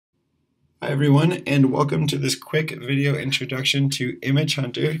Hi everyone, and welcome to this quick video introduction to Image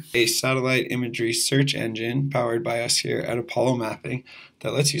Hunter, a satellite imagery search engine powered by us here at Apollo Mapping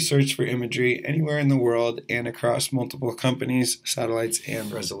that lets you search for imagery anywhere in the world and across multiple companies, satellites,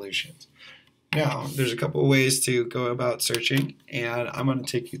 and resolutions. Now, there's a couple ways to go about searching, and I'm going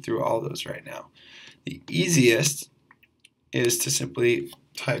to take you through all those right now. The easiest is to simply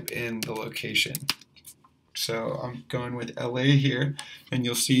type in the location. So I'm going with LA here, and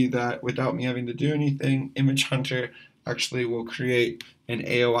you'll see that without me having to do anything, Image Hunter actually will create an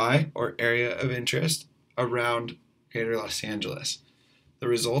AOI, or area of interest, around Greater Los Angeles. The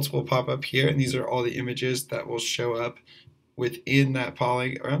results will pop up here, and these are all the images that will show up within that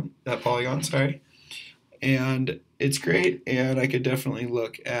polygon, and it's great, and I could definitely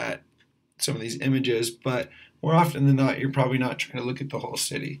look at some of these images, but more often than not, you're probably not trying to look at the whole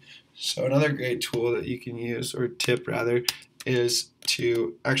city. So another great tool that you can use, or tip rather, is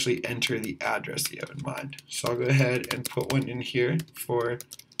to actually enter the address that you have in mind. So I'll go ahead and put one in here for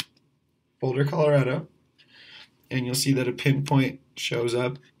Boulder, Colorado, and you'll see that a pinpoint shows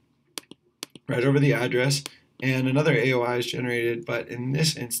up right over the address, and another AOI is generated, but in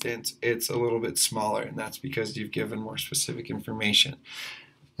this instance, it's a little bit smaller, and that's because you've given more specific information.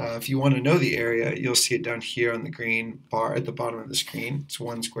 If you want to know the area, you'll see it down here on the green bar at the bottom of the screen. It's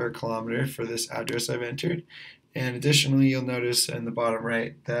 1 square kilometer for this address I've entered. And additionally, you'll notice in the bottom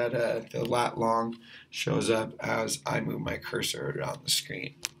right that the lat long shows up as I move my cursor around the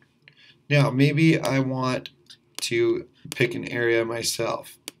screen. Now, maybe I want to pick an area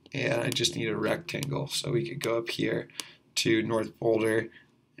myself, and I just need a rectangle. So we could go up here to North Boulder,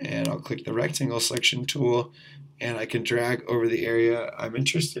 and I'll click the rectangle selection tool, and I can drag over the area I'm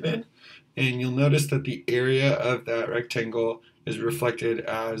interested in, and you'll notice that the area of that rectangle is reflected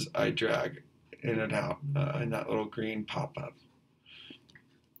as I drag in and out in that little green pop-up.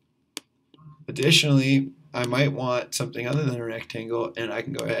 Additionally, I might want something other than a rectangle, and I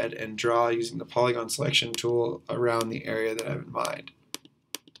can go ahead and draw using the polygon selection tool around the area that I have in mind.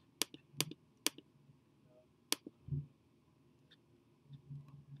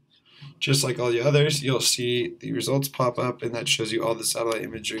 Just like all the others, you'll see the results pop up, and that shows you all the satellite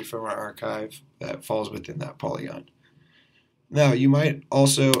imagery from our archive that falls within that polygon. Now, you might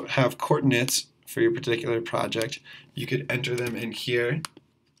also have coordinates for your particular project. You could enter them in here.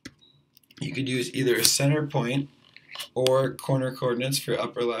 You could use either a center point or corner coordinates for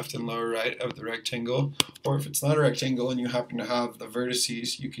upper left and lower right of the rectangle, or if it's not a rectangle and you happen to have the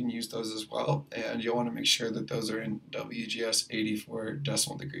vertices, you can use those as well, and you'll want to make sure that those are in WGS 84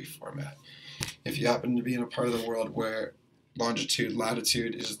 decimal degree format. If you happen to be in a part of the world where longitude,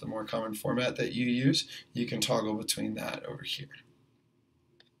 latitude is the more common format that you use, you can toggle between that over here.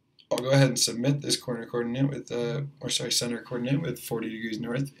 I'll go ahead and submit this center coordinate with 40 degrees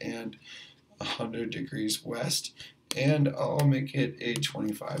north and 100 degrees west, and I'll make it a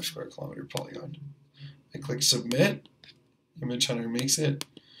 25 square kilometer polygon. I click submit, Image Hunter makes it,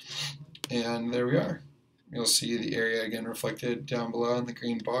 and there we are. You'll see the area again reflected down below in the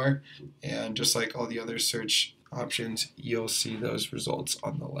green bar, and just like all the other search options, you'll see those results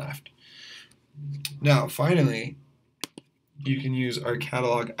on the left. Now finally, you can use our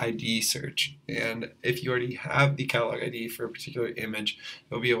catalog ID search, and if you already have the catalog ID for a particular image,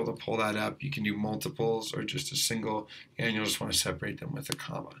 you'll be able to pull that up. You can do multiples or just a single, and you'll just want to separate them with a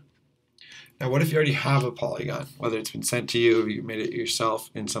comma. Now, what if you already have a polygon, whether it's been sent to you, or you made it yourself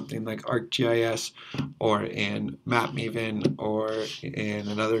in something like ArcGIS, or in MapMaven, or in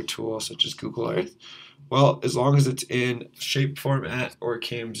another tool such as Google Earth? Well, as long as it's in shape format or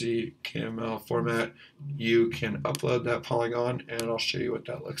KMZ, KML format, you can upload that polygon, and I'll show you what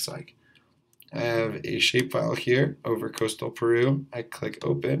that looks like. I have a shapefile here over coastal Peru. I click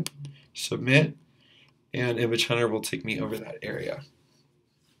open, submit, and Image Hunter will take me over that area.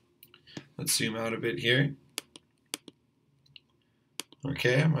 Let's zoom out a bit here.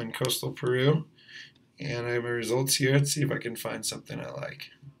 Okay, I'm on coastal Peru, and I have my results here. Let's see if I can find something I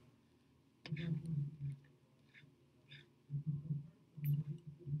like.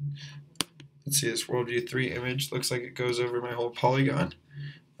 Let's see, this WorldView 3 image looks like it goes over my whole polygon.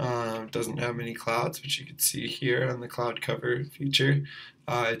 Doesn't have many clouds, which you can see here on the cloud cover feature.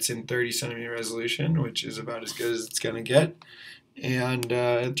 It's in 30 centimeter resolution, which is about as good as it's going to get. And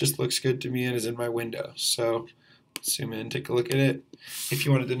it just looks good to me and is in my window. So zoom in, take a look at it. If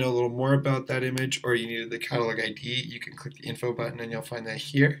you wanted to know a little more about that image, or you needed the catalog ID, you can click the info button and you'll find that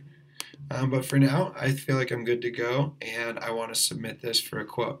here. But for now, I feel like I'm good to go, and I want to submit this for a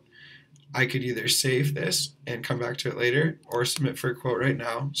quote. I could either save this and come back to it later, or submit for a quote right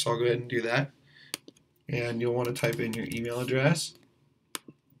now. So I'll go ahead and do that. And you'll want to type in your email address,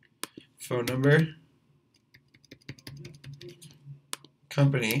 phone number,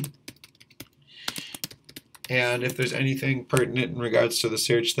 company, and if there's anything pertinent in regards to the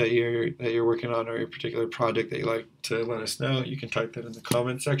search that you're working on or a particular project that you'd like to let us know, you can type that in the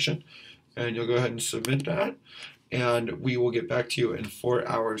comment section, and you'll go ahead and submit that, and we will get back to you in 4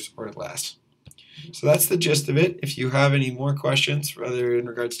 hours or less. So that's the gist of it. If you have any more questions, whether in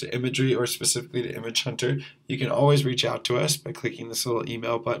regards to imagery or specifically to Image Hunter, you can always reach out to us by clicking this little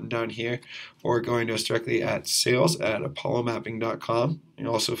email button down here or going to us directly at sales@apollomapping.com. And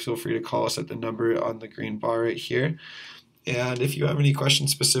also feel free to call us at the number on the green bar right here. And if you have any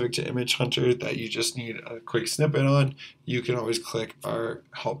questions specific to Image Hunter that you just need a quick snippet on, you can always click our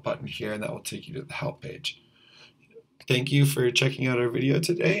help button here and that will take you to the help page. Thank you for checking out our video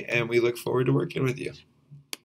today, and we look forward to working with you.